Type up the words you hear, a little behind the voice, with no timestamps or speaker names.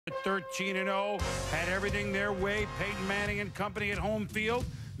13-0, had everything their way. Peyton Manning and company at home field.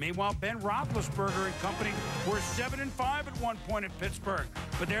 Meanwhile, Ben Roethlisberger and company were 7-5 at one point at Pittsburgh.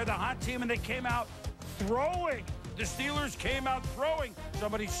 But they're the hot team, and they came out throwing. The Steelers came out throwing.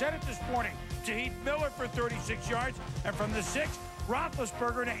 Somebody said it this morning to Heath Miller for 36 yards. And from the 6,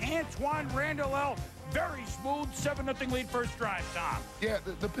 Roethlisberger to Antoine Randall. Very smooth 7-0 lead first drive, Tom. Yeah,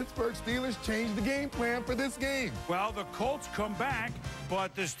 the Pittsburgh Steelers changed the game plan for this game. Well, the Colts come back,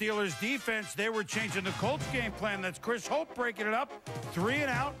 but the Steelers defense, they were changing the Colts game plan. That's Chris Hope breaking it up. 3 and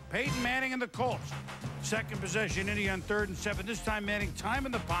out, Peyton Manning and the Colts. Second possession, Indy on 3rd and 7. This time Manning time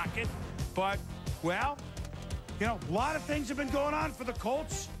in the pocket. But, well, you know, a lot of things have been going on for the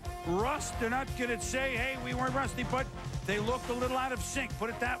Colts. Rust, they're not going to say, hey, we weren't rusty, but they looked a little out of sync, put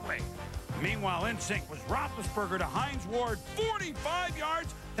it that way. Meanwhile, in sync was Roethlisberger to Hines Ward, 45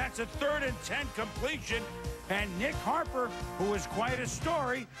 yards. That's a 3rd and 10 completion. And Nick Harper, who is quite a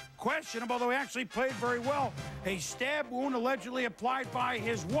story, questionable, although he actually played very well. A stab wound allegedly applied by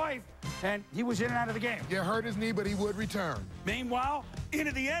his wife, and he was in and out of the game. Yeah, hurt his knee, but he would return. Meanwhile,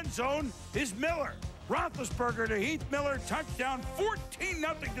 into the end zone is Miller. Roethlisberger to Heath Miller, touchdown,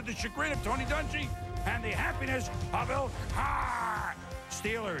 14-0 to the chagrin of Tony Dungy and the happiness of El Khan.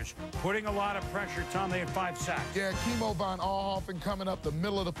 Steelers putting a lot of pressure, Tom. They had 5 sacks. Yeah, Kimo Von Ohoffen coming up the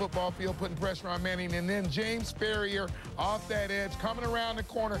middle of the football field, putting pressure on Manning, and then James Ferrier off that edge, coming around the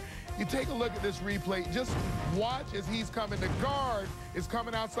corner. You take a look at this replay. Just watch as he's coming. The guard is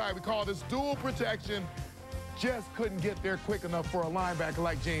coming outside. We call this dual protection. Just couldn't get there quick enough for a linebacker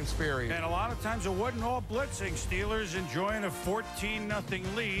like James Ferrier. And a lot of times it wasn't all blitzing. Steelers enjoying a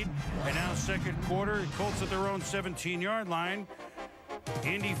 14-0 lead. And now second quarter, Colts at their own 17-yard line.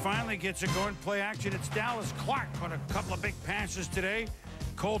 Indy finally gets it going. Play action. It's Dallas Clark on a couple of big passes today.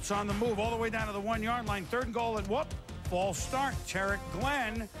 Colts on the move all the way down to the 1-yard line. 3rd and goal, and whoop, false start. Tarek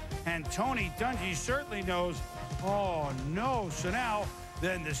Glenn and Tony Dungy certainly knows, oh no. So now,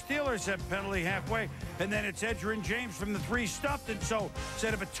 then the Steelers have penalty halfway, and then it's Edgerrin James from the 3 stuffed, and so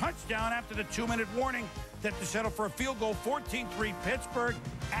instead of a touchdown after the 2-minute warning, that to settle for a field goal, 14-3 Pittsburgh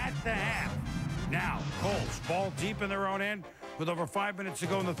at the half. Now, Colts ball deep in their own end with over 5 minutes to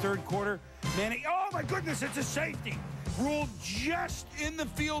go in the 3rd quarter. Manning, oh my goodness, it's a safety. Ruled just in the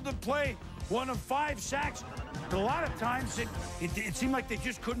field of play. 1 of 5 sacks. But a lot of times it seemed like they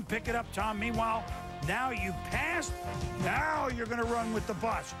just couldn't pick it up, Tom. Meanwhile, now you passed. Now you're going to run with the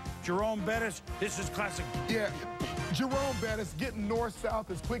bus. Jerome Bettis, this is classic. Yeah, Jerome Bettis getting north-south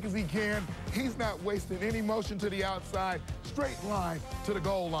as quick as he can. He's not wasting any motion to the outside. Straight line to the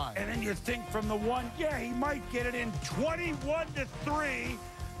goal line. And then you think from the 1, yeah, he might get it in. 21-3.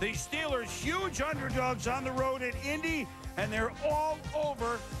 The Steelers, huge underdogs on the road at Indy, and they're all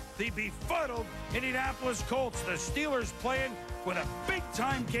over the befuddled Indianapolis Colts. The Steelers playing with a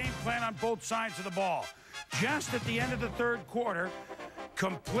big-time game plan on both sides of the ball. Just at the end of the 3rd quarter,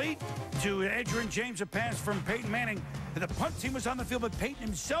 complete to Edgerrin James, a pass from Peyton Manning. And the punt team was on the field, but Peyton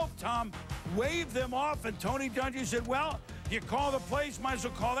himself, Tom, waved them off, and Tony Dungy said, well, you call the plays, might as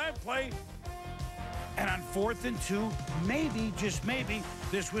well call that play. And on 4th and 2, maybe, just maybe,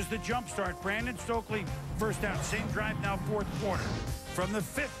 this was the jump start. Brandon Stokely, first down, same drive now, 4th quarter. From the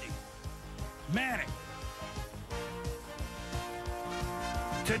 50, Manning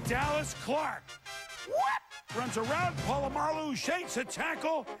to Dallas Clark. What? Runs around, Polamalu shakes a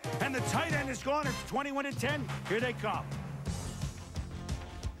tackle, and the tight end is gone. It's 21-10. Here they come.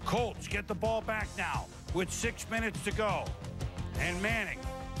 Colts get the ball back now with 6 minutes to go. And Manning.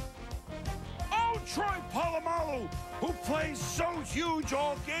 Oh, Troy Polamalu, who plays so huge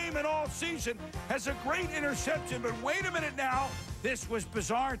all game and all season, has a great interception. But wait a minute now. This was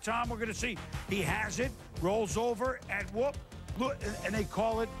bizarre, Tom. We're going to see. He has it, rolls over, and whoop. Look, and they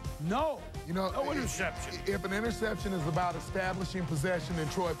call it no. You know, no interception. If an interception is about establishing possession,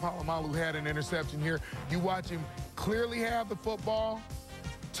 and Troy Polamalu had an interception here, you watch him clearly have the football,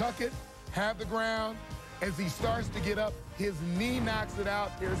 tuck it, have the ground. As he starts to get up, his knee knocks it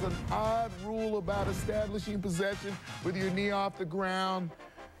out. There's an odd rule about establishing possession with your knee off the ground.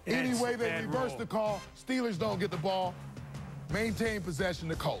 Anyway, they reverse the call. Steelers don't get the ball. Maintain possession,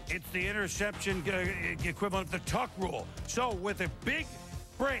 the Colts. It's the interception equivalent of the tuck rule. So with a big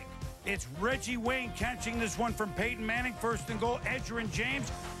break, it's Reggie Wayne catching this one from Peyton Manning. 1st and goal. Edgerrin James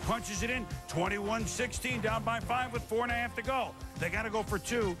punches it in. 21-16, down by 5 with 4.5 to go. They got to go for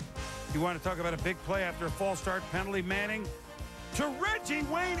 2. You want to talk about a big play after a false start penalty. Manning to Reggie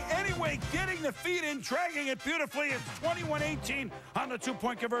Wayne anyway, getting the feet in, dragging it beautifully. It's 21-18 on the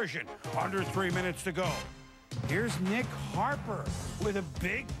 2-point conversion. Under 3 minutes to go. Here's Nick Harper with a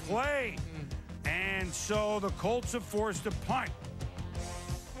big play. And so the Colts have forced a punt.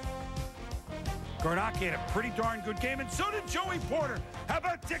 Garnacki had a pretty darn good game, and so did Joey Porter. How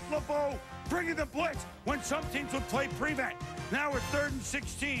about Dick LeBeau bringing the blitz when some teams would play prevent? Now we're 3rd and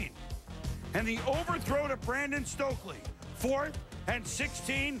 16. And the overthrow to Brandon Stokely. 4th and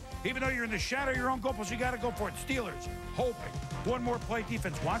 16. Even though you're in the shadow of your own goal post, you got to go for it. Steelers hoping. One more play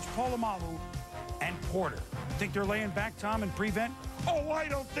defense. Watch Polamalu and Porter. Think they're laying back, Tom, and prevent? Oh, I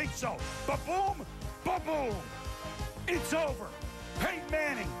don't think so. Ba-boom, ba-boom. It's over. Peyton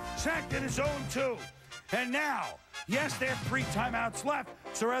Manning sacked in his own 2. And now, yes, they have 3 timeouts left.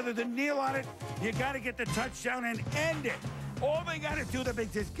 So rather than kneel on it, you got to get the touchdown and end it. All they got to do, the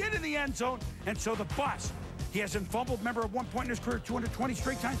big, is get in the end zone. And so the bus, he hasn't fumbled, remember, at one point in his career, 220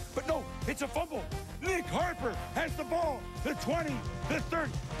 straight times. But no, it's a fumble. Nick Harper has the ball. The 20, the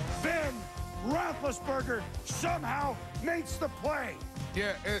 30. Ben Roethlisberger somehow makes the play.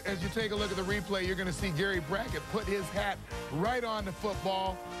 Yeah, as you take a look at the replay, you're going to see Gary Brackett put his hat right on the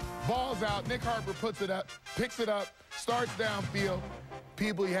football. Ball's out. Nick Harper puts it up, picks it up, starts downfield.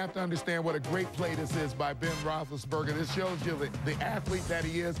 People, you have to understand what a great play this is by Ben Roethlisberger. This shows you the athlete that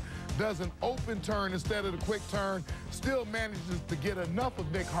he is. Does an open turn instead of the quick turn. Still manages to get enough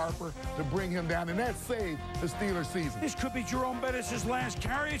of Nick Harper to bring him down, and that saved the Steelers' season. This could be Jerome Bettis' last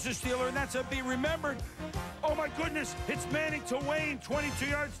carry as a Steeler, and that's a be remembered. Oh, my goodness. It's Manning to Wayne. 22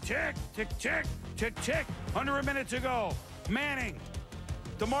 yards. Tick, tick, tick, tick, tick. Under a minute to go. Manning.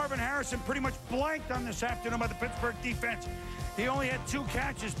 DeMarvin Harrison pretty much blanked on this afternoon by the Pittsburgh defense. He only had 2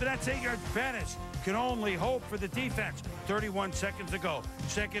 catches, but that's 8 yards. Bettis can only hope for the defense. 31 seconds to go.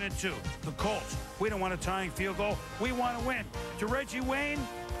 2nd and 2. The Colts. We don't want a tying field goal. We want to win. To Reggie Wayne.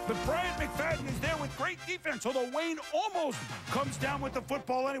 But Brian McFadden is there with great defense, although Wayne almost comes down with the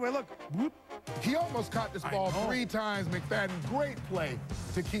football anyway. Look. Whoop. He almost caught this ball 3 times. McFadden, great play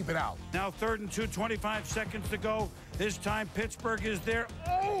to keep it out. Now 3rd and 2, 25 seconds to go. This time Pittsburgh is there.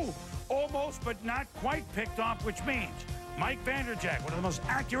 Oh, almost, but not quite picked off, which means Mike Vanderjagt, one of the most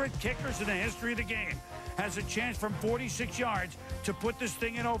accurate kickers in the history of the game, has a chance from 46 yards to put this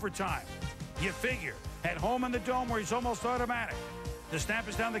thing in overtime. You figure, at home in the Dome where he's almost automatic. The snap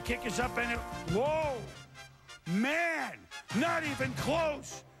is down, the kick is up, and whoa! Man, not even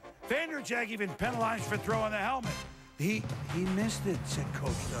close. Vanderjagt even penalized for throwing the helmet. He missed it, said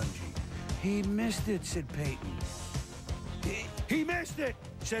Coach Dungy. He missed it, said Peyton. He missed it,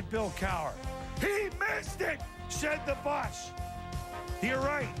 said Bill Cowher. He missed it, said the bus. You're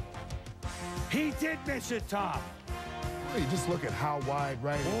right. He did miss it, Tom. Well, you just look at how wide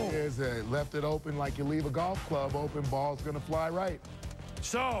right it is. Left it open like you leave a golf club open. Ball's going to fly right.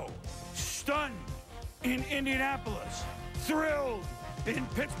 So, stunned in Indianapolis. Thrilled in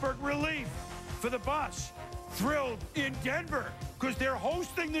Pittsburgh. Relief for the bus. Thrilled in Denver because they're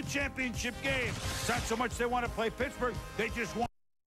hosting the championship game. It's not so much they want to play Pittsburgh. They just want